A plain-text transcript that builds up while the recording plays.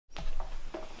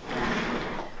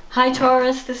Hi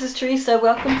Taurus, this is Teresa.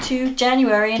 Welcome to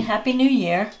January and Happy New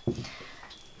Year.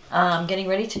 I'm getting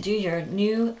ready to do your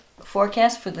new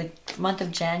forecast for the month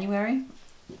of January.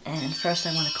 And first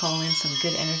I want to call in some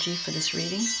good energy for this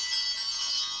reading.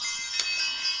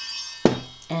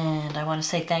 And I want to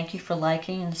say thank you for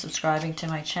liking and subscribing to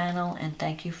my channel, and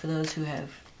thank you for those who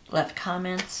have left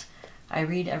comments. I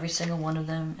read every single one of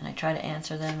them and I try to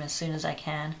answer them as soon as I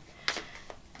can.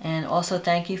 And also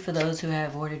thank you for those who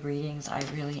have ordered readings. I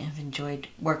really have enjoyed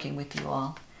working with you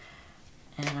all.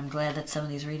 And I'm glad that some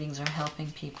of these readings are helping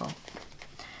people.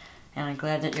 And I'm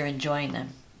glad that you're enjoying them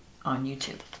on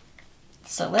YouTube.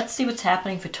 So let's see what's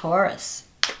happening for Taurus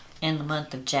in the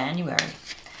month of January.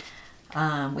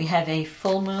 We have a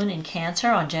full moon in Cancer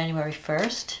on January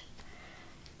 1st.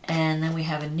 And then we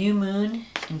have a new moon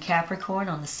in Capricorn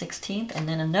on the 16th. And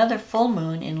then another full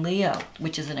moon in Leo,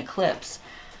 which is an eclipse.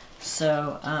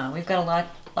 So we've got a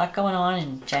lot going on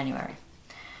in January.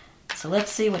 So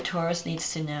let's see what Taurus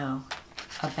needs to know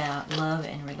about love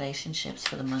and relationships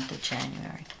for the month of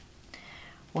January.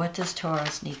 What does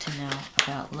Taurus need to know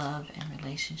about love and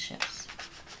relationships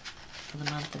for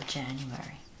the month of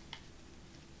January?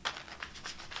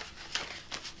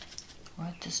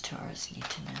 What does Taurus need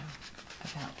to know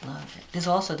about love? There's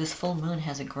also, this full moon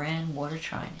has a Grand Water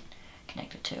Trine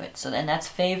connected to it. So, and that's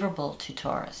favorable to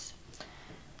Taurus.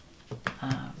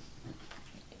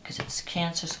 Because it's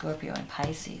Cancer, Scorpio, and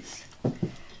Pisces.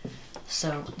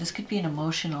 So this could be an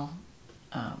emotional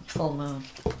full moon.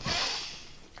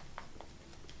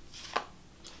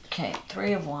 Okay,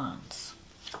 3 of Wands,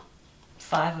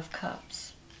 5 of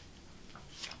Cups,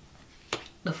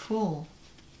 the Fool,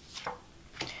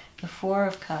 the 4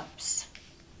 of Cups,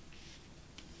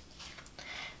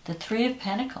 the 3 of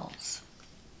Pentacles,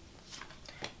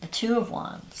 the 2 of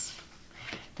Wands,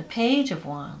 the Page of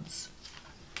Wands,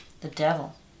 the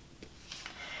Devil,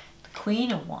 the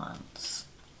Queen of Wands,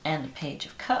 and the Page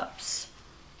of Cups.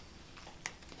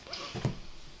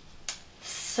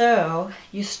 So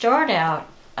you start out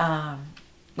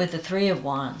with the 3 of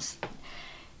Wands.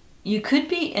 You could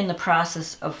be in the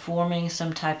process of forming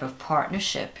some type of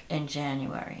partnership in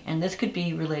January, and this could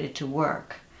be related to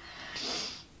work.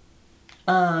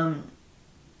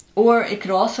 Or it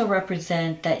could also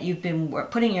represent that you've been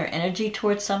putting your energy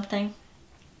towards something,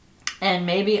 and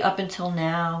maybe up until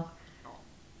now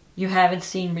you haven't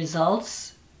seen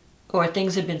results, or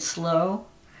things have been slow.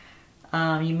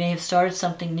 You may have started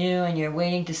something new and you're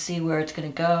waiting to see where it's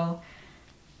going to go.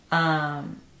 But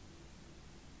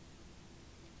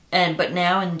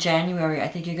now in January, I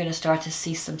think you're going to start to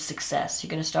see some success.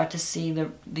 You're going to start to see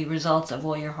the results of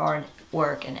all your hard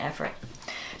work and effort.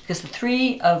 Because the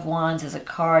 3 of Wands is a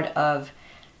card of,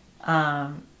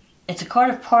 it's a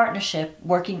card of partnership,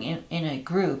 working in a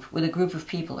group, with a group of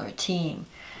people or a team.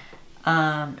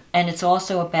 And it's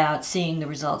also about seeing the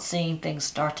results, seeing things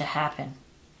start to happen.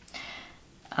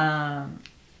 So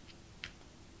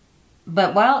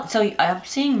I'm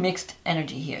seeing mixed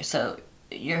energy here. So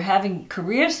you're having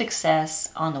career success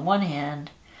on the one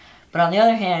hand, but on the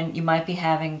other hand, you might be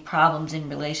having problems in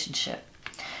relationship.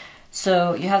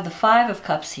 So you have the 5 of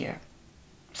Cups here.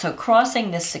 So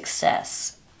crossing this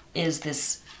success is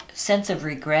this sense of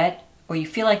regret, or you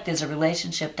feel like there's a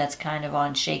relationship that's kind of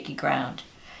on shaky ground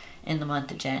in the month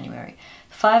of January.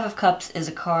 The 5 of Cups is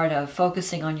a card of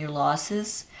focusing on your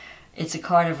losses. It's a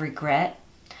card of regret.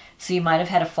 So you might have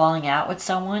had a falling out with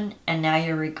someone, and now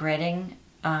you're regretting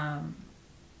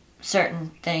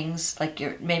certain things, like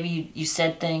maybe you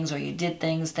said things or you did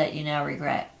things that you now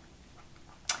regret.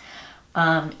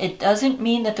 It doesn't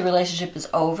mean that the relationship is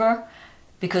over,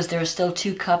 because there are still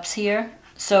 2 cups here.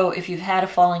 So if you've had a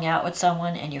falling out with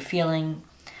someone and you're feeling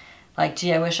like,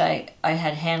 gee, I wish I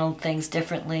had handled things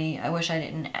differently, I wish I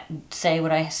didn't say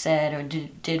what I said or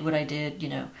did what I did, you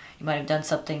know, you might have done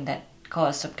something that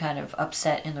caused some kind of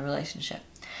upset in the relationship.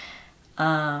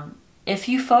 If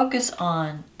you focus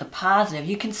on the positive,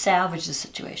 you can salvage the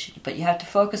situation, but you have to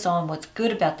focus on what's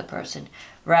good about the person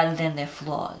rather than their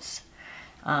flaws.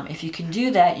 If you can do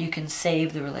that, you can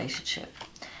save the relationship.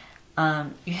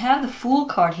 You have the Fool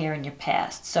card here in your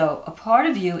past. So a part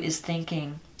of you is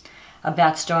thinking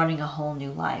about starting a whole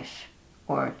new life.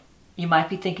 Or you might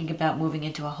be thinking about moving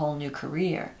into a whole new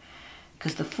career.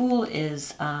 Because the Fool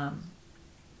is,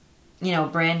 you know, a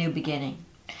brand new beginning.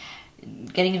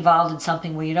 Getting involved in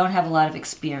something where you don't have a lot of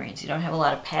experience. You don't have a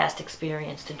lot of past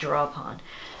experience to draw upon.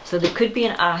 So there could be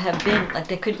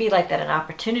there could be like that an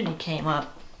opportunity came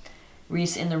up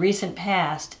in the recent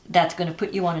past that's going to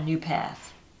put you on a new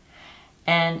path.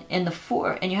 And in the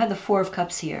 4, and you have the 4 of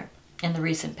Cups here in the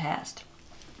recent past.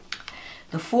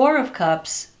 The 4 of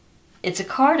Cups, it's a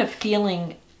card of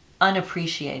feeling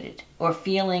unappreciated or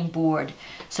feeling bored.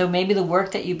 So maybe the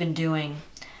work that you've been doing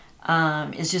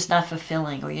is just not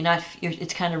fulfilling, or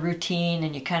it's kind of routine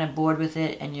and you're kind of bored with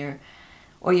it, and you're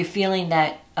feeling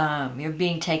that you're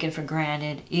being taken for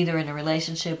granted, either in a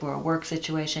relationship or a work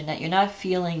situation, that you're not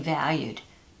feeling valued.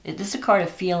 This is a card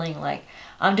of feeling like,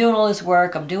 I'm doing all this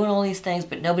work, I'm doing all these things,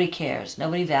 but nobody cares.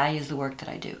 Nobody values the work that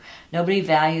I do. Nobody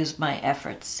values my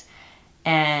efforts.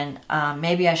 And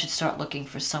maybe I should start looking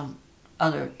for some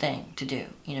other thing to do.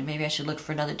 Maybe I should look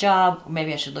for another job, or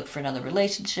maybe I should look for another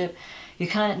relationship.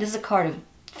 This is a card of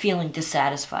feeling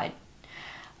dissatisfied.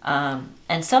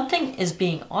 And something is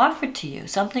being offered to you.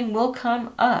 Something will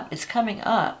come up. It's coming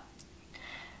up.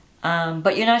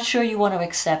 But you're not sure you want to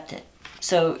accept it.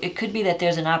 So it could be that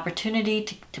there's an opportunity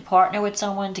to partner with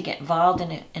someone, to get involved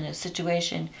in a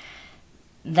situation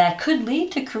that could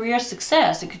lead to career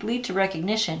success. It could lead to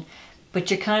recognition, but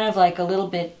you're kind of like a little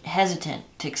bit hesitant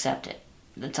to accept it.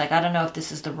 It's like, I don't know if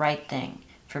this is the right thing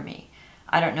for me.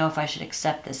 I don't know if I should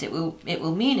accept this. It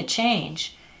will mean a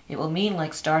change. It will mean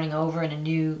like starting over in a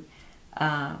new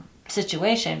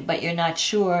situation, but you're not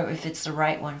sure if it's the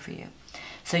right one for you.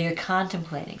 So you're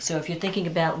contemplating. So if you're thinking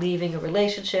about leaving a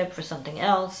relationship for something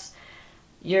else,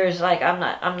 you're like, I'm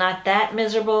not that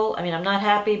miserable. I mean, I'm not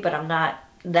happy, but I'm not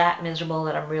that miserable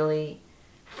that I'm really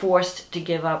forced to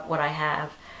give up what I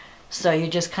have. So you're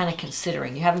just kind of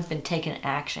considering. You haven't been taking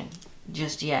action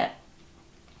just yet.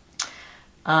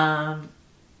 The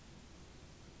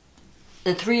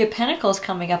Three of Pentacles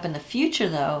coming up in the future,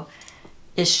 though,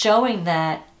 is showing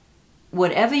that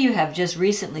whatever you have just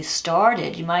recently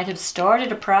started, you might have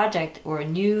started a project or it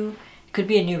could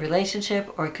be a new relationship,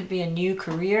 or it could be a new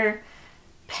career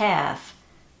path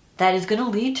that is going to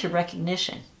lead to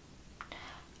recognition.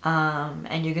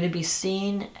 And you're going to be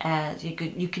seen as, you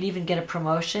could even get a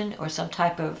promotion or some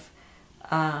type of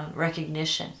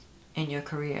recognition in your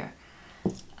career.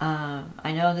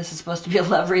 I know this is supposed to be a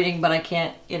love reading, but I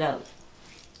can't,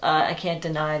 I can't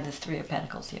deny the Three of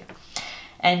Pentacles here.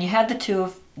 And you have the Two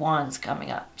of Wands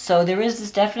coming up. So there is this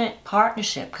definite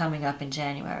partnership coming up in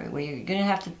January where you're going to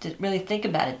have to really think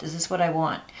about it. Is this what I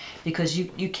want? Because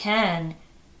you can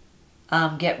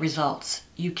get results.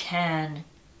 You can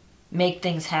make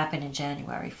things happen in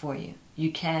January for you.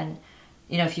 You can,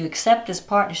 if you accept this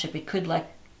partnership, it could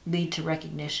lead to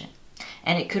recognition.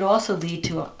 And it could also lead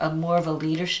to a more of a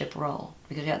leadership role,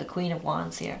 because you have the Queen of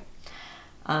Wands here.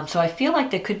 So I feel like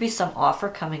there could be some offer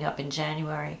coming up in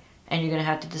January, and you're going to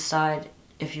have to decide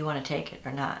if you want to take it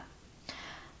or not.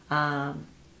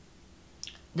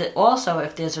 Also,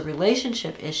 if there's a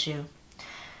relationship issue,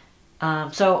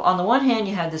 so on the one hand,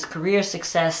 you have this career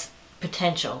success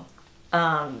potential,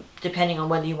 depending on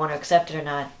whether you want to accept it or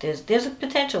not. There's a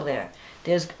potential there.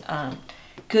 There's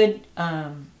good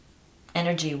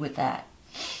energy with that.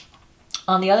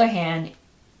 On the other hand,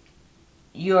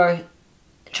 you're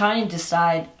trying to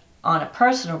decide on a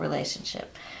personal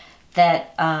relationship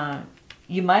that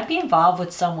you might be involved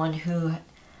with someone who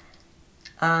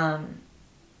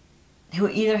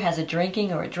either has a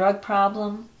drinking or a drug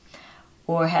problem,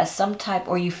 or has some type,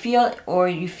 or you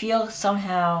feel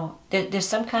somehow there's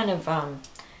some kind of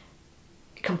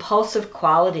compulsive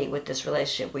quality with this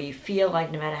relationship, where you feel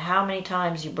like no matter how many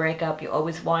times you break up, you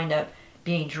always wind up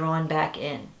being drawn back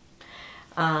in.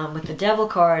 With the Devil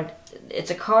card,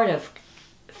 it's a card of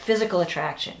physical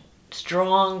attraction,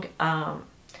 strong,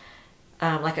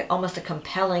 like almost a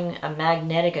compelling, a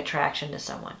magnetic attraction to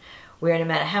someone, where no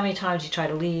matter how many times you try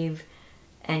to leave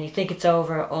and you think it's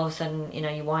over, all of a sudden,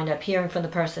 you wind up hearing from the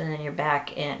person and then you're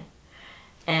back in.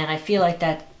 And I feel like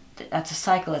that's a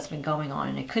cycle that's been going on.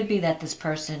 And it could be that this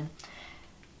person,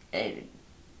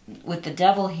 with the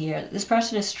Devil here, this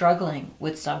person is struggling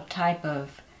with some type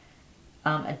of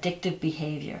addictive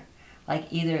behavior.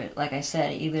 Like I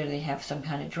said, either they have some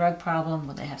kind of drug problem,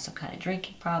 or they have some kind of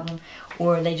drinking problem,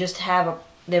 or they just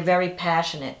they're very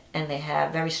passionate and they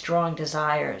have very strong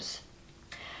desires.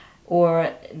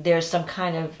 Or there's some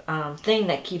kind of thing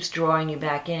that keeps drawing you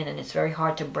back in, and it's very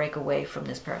hard to break away from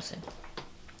this person.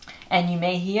 And you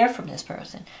may hear from this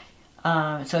person.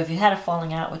 So if you had a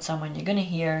falling out with someone, you're going to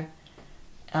hear,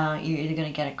 you're either going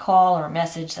to get a call or a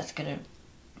message that's going to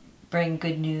bring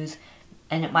good news.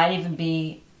 And it might even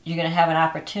be, you're going to have an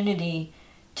opportunity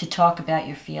to talk about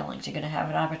your feelings. You're going to have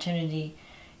an opportunity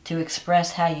to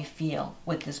express how you feel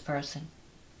with this person.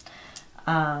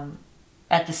 At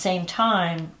the same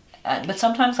time, but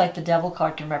sometimes like the Devil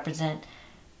card can represent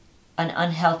an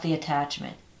unhealthy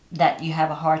attachment that you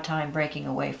have a hard time breaking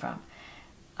away from.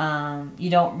 You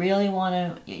don't really want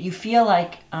to, you feel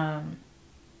like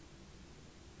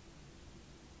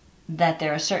that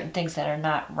there are certain things that are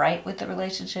not right with the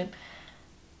relationship.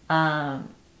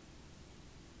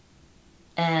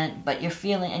 but you're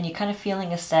feeling, and you're kind of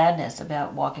feeling a sadness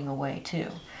about walking away too.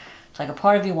 It's like a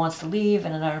part of you wants to leave,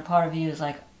 and another part of you is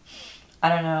like, I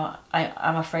don't know,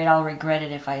 I'm afraid I'll regret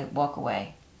it if I walk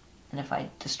away and if I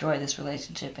destroy this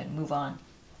relationship and move on.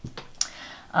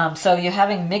 So you're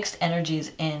having mixed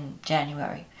energies in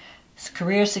January. It's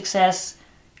career success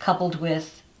coupled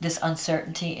with this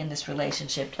uncertainty in this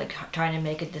relationship, like trying to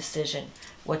make a decision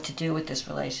what to do with this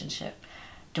relationship.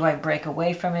 Do I break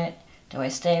away from it? Do I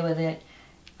stay with it?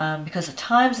 Because at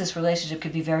times this relationship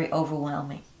could be very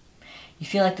overwhelming. You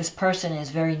feel like this person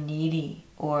is very needy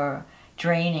or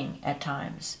draining at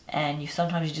times, and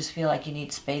sometimes you just feel like you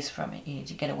need space from it. You need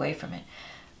to get away from it.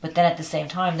 But then at the same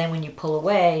time, then when you pull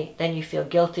away, then you feel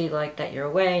guilty like that you're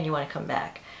away and you want to come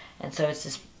back. And so it's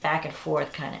this back and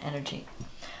forth kind of energy.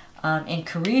 In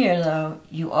career, though,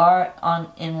 you are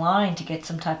in line to get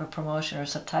some type of promotion or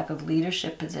some type of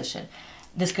leadership position.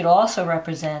 This could also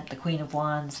represent the Queen of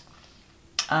Wands,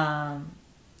 can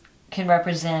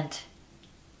represent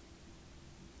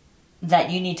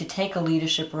that you need to take a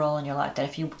leadership role in your life.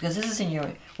 That because this is in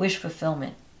your wish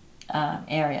fulfillment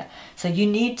area, so you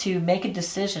need to make a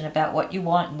decision about what you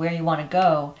want and where you want to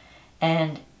go,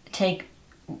 and take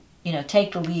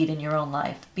the lead in your own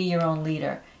life. Be your own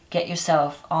leader. Get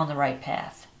yourself on the right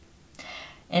path.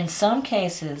 In some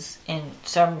cases, in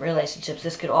some relationships,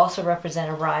 this could also represent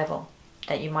a rival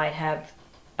that you might have.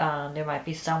 There might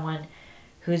be someone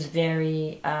who's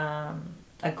very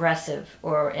aggressive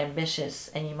or ambitious,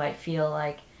 and you might feel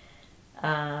like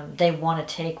they want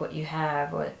to take what you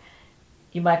have, or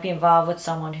you might be involved with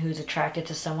someone who's attracted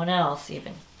to someone else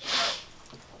even.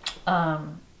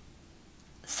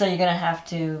 So you're going to have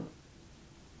to,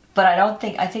 but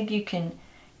I think you're going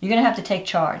to have to take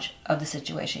charge of the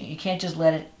situation. You can't just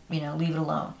let it, leave it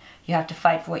alone. You have to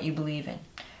fight for what you believe in.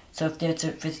 So if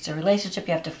it's a relationship,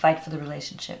 you have to fight for the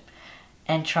relationship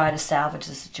and try to salvage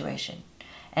the situation.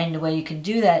 And the way you can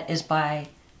do that is by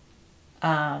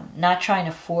not trying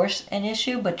to force an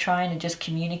issue, but trying to just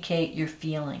communicate your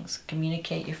feelings.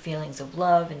 Communicate your feelings of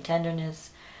love and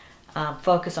tenderness.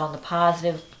 Focus on the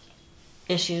positive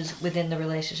issues within the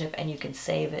relationship, and you can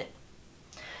save it.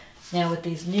 Now with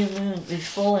these these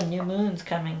full and new moons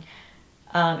coming,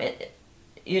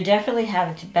 you're definitely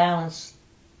having to balance.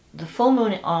 The full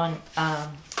moon on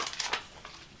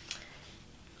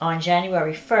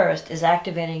January 1st is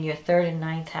activating your 3rd and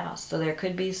 9th house. So there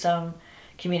could be some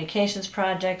communications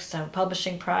project, some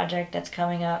publishing project that's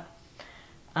coming up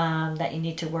that you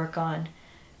need to work on.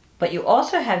 But you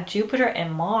also have Jupiter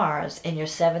and Mars in your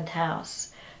 7th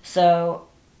house. So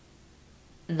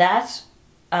that's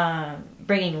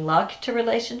bringing luck to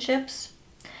relationships.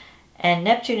 And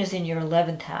Neptune is in your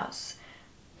 11th house.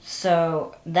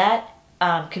 So that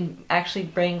can actually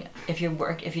bring, if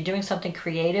you're doing something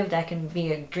creative, that can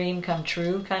be a dream come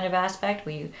true kind of aspect,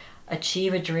 where you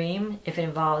achieve a dream if it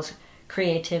involves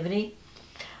creativity.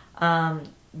 The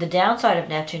downside of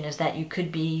Neptune is that you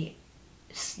could be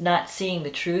not seeing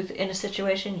the truth in a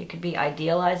situation. You could be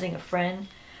idealizing a friend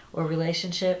or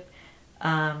relationship,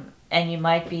 and you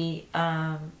might be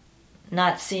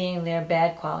not seeing their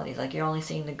bad qualities, like you're only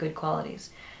seeing the good qualities.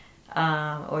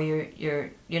 Or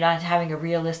you're not having a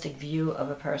realistic view of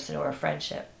a person or a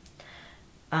friendship.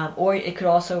 Or it could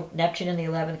also, Neptune in the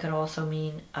 11th could also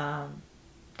mean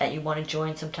that you want to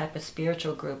join some type of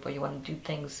spiritual group, or you want to do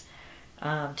things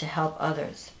to help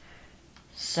others.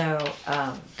 So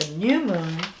the new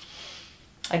moon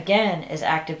again is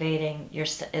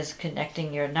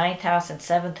connecting your 9th house and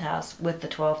 7th house with the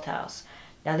 12th house.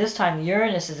 Now this time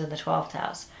Uranus is in the 12th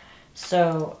house.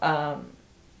 So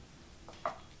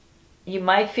you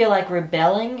might feel like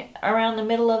rebelling around the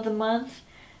middle of the month,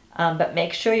 but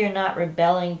make sure you're not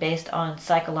rebelling based on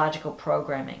psychological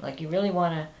programming. Like you really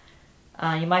want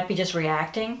to, you might be just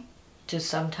reacting to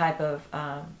some type of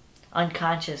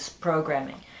unconscious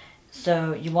programming.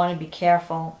 So you want to be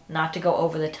careful not to go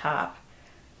over the top,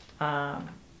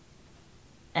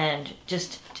 and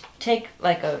just take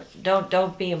like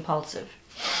don't be impulsive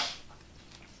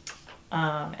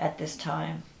at this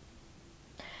time.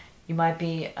 You might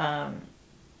be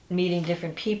meeting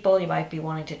different people. You might be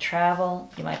wanting to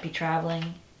travel. You might be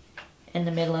traveling in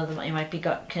the middle of the month. You might be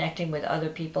connecting with other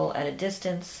people at a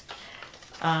distance.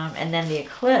 And then the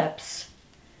eclipse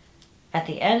at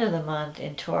the end of the month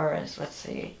in Taurus, let's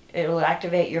see, it will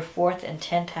activate your 4th and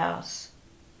 10th house.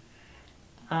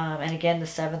 And again, the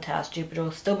 7th house. Jupiter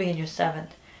will still be in your 7th.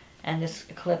 And this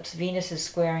eclipse, Venus is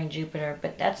squaring Jupiter,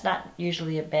 but that's not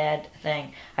usually a bad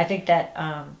thing. I think that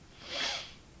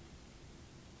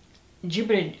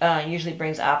Jupiter usually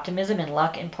brings optimism and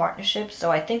luck in partnerships,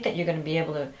 so I think that you're going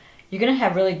to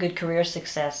have really good career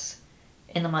success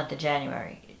in the month of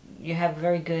January. You have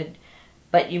very good,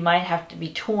 but you might have to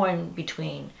be torn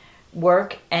between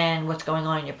work and what's going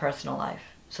on in your personal life.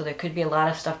 So there could be a lot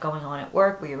of stuff going on at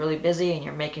work where you're really busy and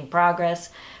you're making progress,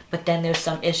 but then there's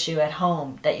some issue at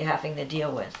home that you're having to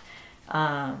deal with.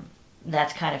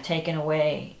 That's kind of taken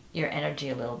away your energy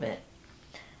a little bit.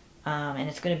 And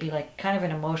it's going to be like kind of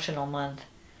an emotional month.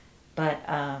 But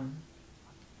I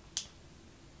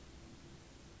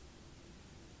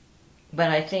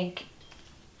think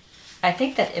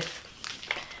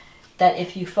that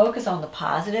if you focus on the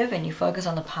positive and you focus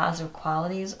on the positive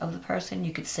qualities of the person,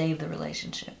 you could save the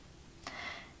relationship.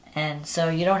 And so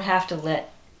you don't have to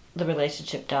let the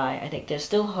relationship die. I think there's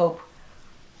still hope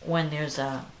when there's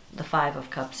the Five of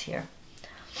Cups here.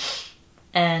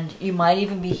 And you might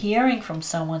even be hearing from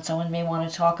someone. Someone may want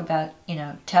to talk about,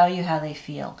 tell you how they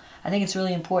feel. I think it's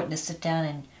really important to sit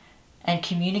down and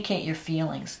communicate your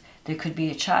feelings. There could be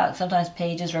a child. Sometimes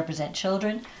pages represent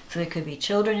children, so there could be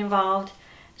children involved.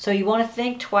 So you want to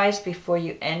think twice before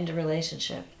you end a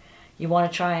relationship. You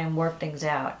want to try and work things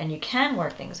out. And you can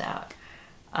work things out.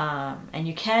 And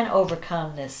you can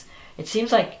overcome this. It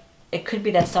seems like it could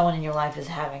be that someone in your life is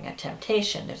having a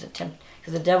temptation. There's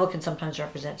because the devil can sometimes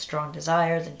represent strong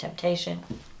desires and temptation.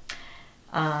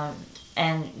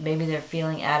 And maybe they're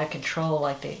feeling out of control,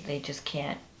 like they just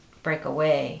can't break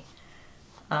away.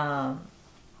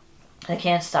 They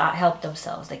can't help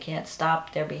themselves. They can't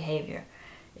stop their behavior.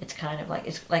 It's kind of like,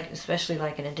 especially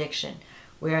like an addiction,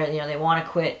 where they want to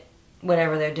quit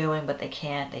whatever they're doing, but they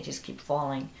can't. They just keep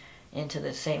falling into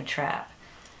the same trap.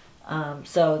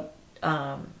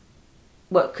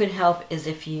 What could help is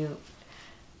if you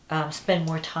spend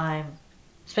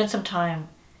some time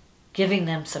giving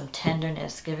them some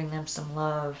tenderness, giving them some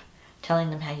love,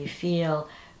 telling them how you feel,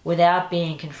 without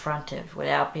being confrontive,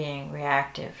 without being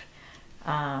reactive.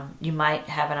 You might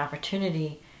have an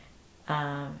opportunity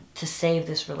to save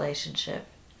this relationship.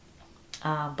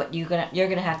 But you're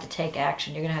gonna have to take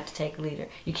action. You're gonna have to take leader.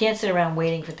 You can't sit around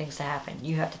waiting for things to happen.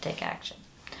 You have to take action.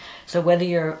 So whether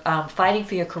you're fighting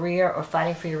for your career or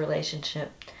fighting for your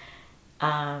relationship,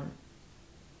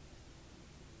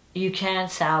 you can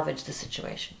salvage the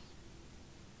situation.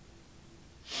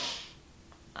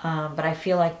 But I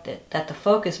feel like that the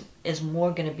focus is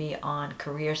more going to be on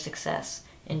career success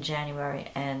in January,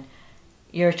 and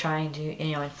you're trying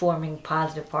to, forming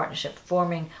positive partnership,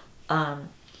 forming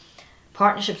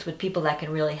partnerships with people that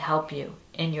can really help you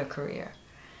in your career.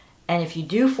 And if you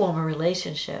do form a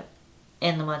relationship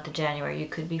in the month of January, you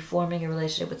could be forming a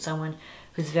relationship with someone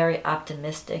who's very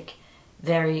optimistic,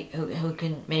 who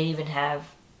may even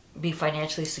be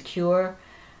financially secure,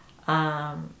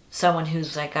 someone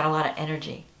who's got a lot of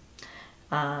energy.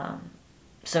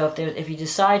 So if you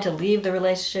decide to leave the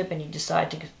relationship and you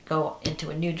decide to go into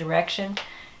a new direction,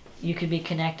 you could be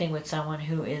connecting with someone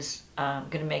who is going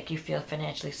to make you feel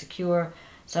financially secure,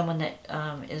 someone that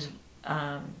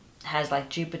has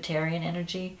Jupiterian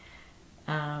energy.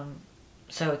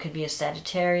 So it could be a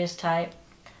Sagittarius type,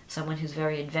 someone who's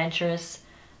very adventurous,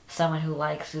 someone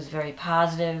who's very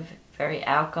positive, very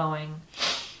outgoing.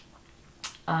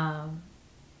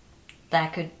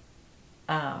 That could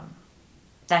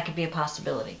be a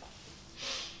possibility.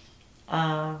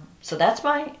 So that's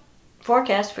my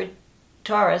forecast for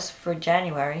Taurus for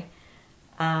January.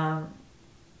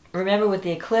 Remember, with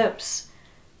the eclipse,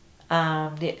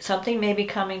 something may be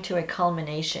coming to a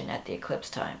culmination at the eclipse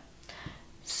time.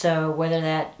 So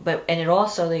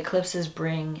the eclipses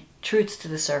bring truths to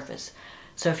the surface.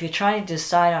 So if you're trying to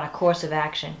decide on a course of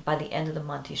action, by the end of the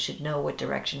month you should know what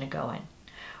direction to go in,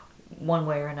 one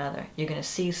way or another. You're going to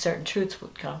see certain truths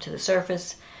will come to the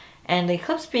surface. And the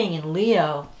eclipse being in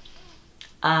Leo,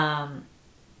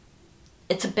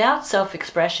 it's about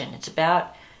self-expression. It's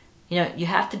about, you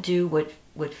have to do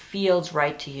what feels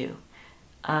right to you.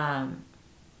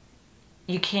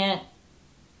 You can't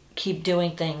keep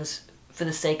doing things for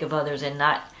the sake of others and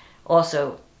not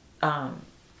also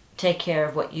take care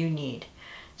of what you need.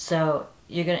 So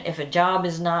if a job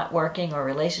is not working or a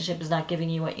relationship is not giving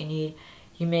you what you need,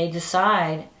 you may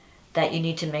decide that you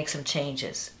need to make some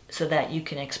changes so that you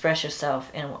can express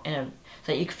yourself so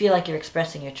that you feel like you're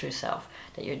expressing your true self,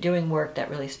 that you're doing work that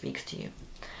really speaks to you.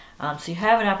 So you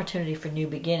have an opportunity for new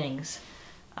beginnings,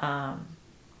 but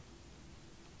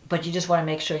you just want to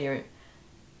make sure that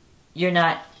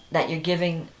you're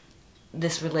giving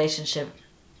this relationship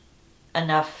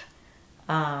enough,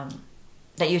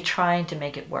 that you're trying to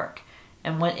make it work.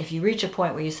 And if you reach a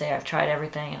point where you say, I've tried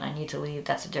everything and I need to leave,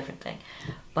 that's a different thing.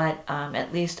 But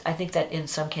at least I think that in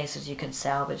some cases you can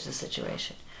salvage the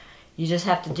situation. You just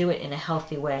have to do it in a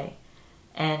healthy way.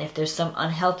 And if there's some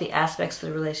unhealthy aspects to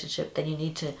the relationship, then you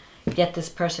need to yet this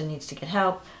person needs to get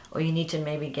help, or you need to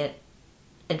maybe get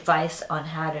advice on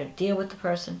how to deal with the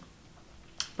person.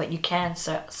 But you can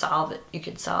solve it. You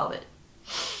can solve it.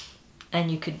 And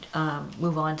you could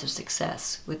move on to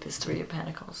success with this Three of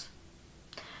Pentacles.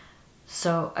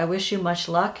 So I wish you much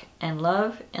luck and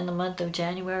love in the month of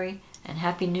January, and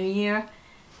Happy New Year.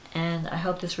 And I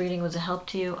hope this reading was a help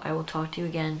to you. I will talk to you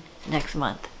again next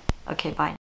month. Okay, bye.